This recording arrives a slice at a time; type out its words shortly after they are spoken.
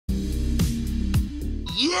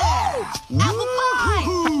Yeah! Apple pie!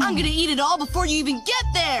 I'm gonna eat it all before you even get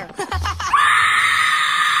there!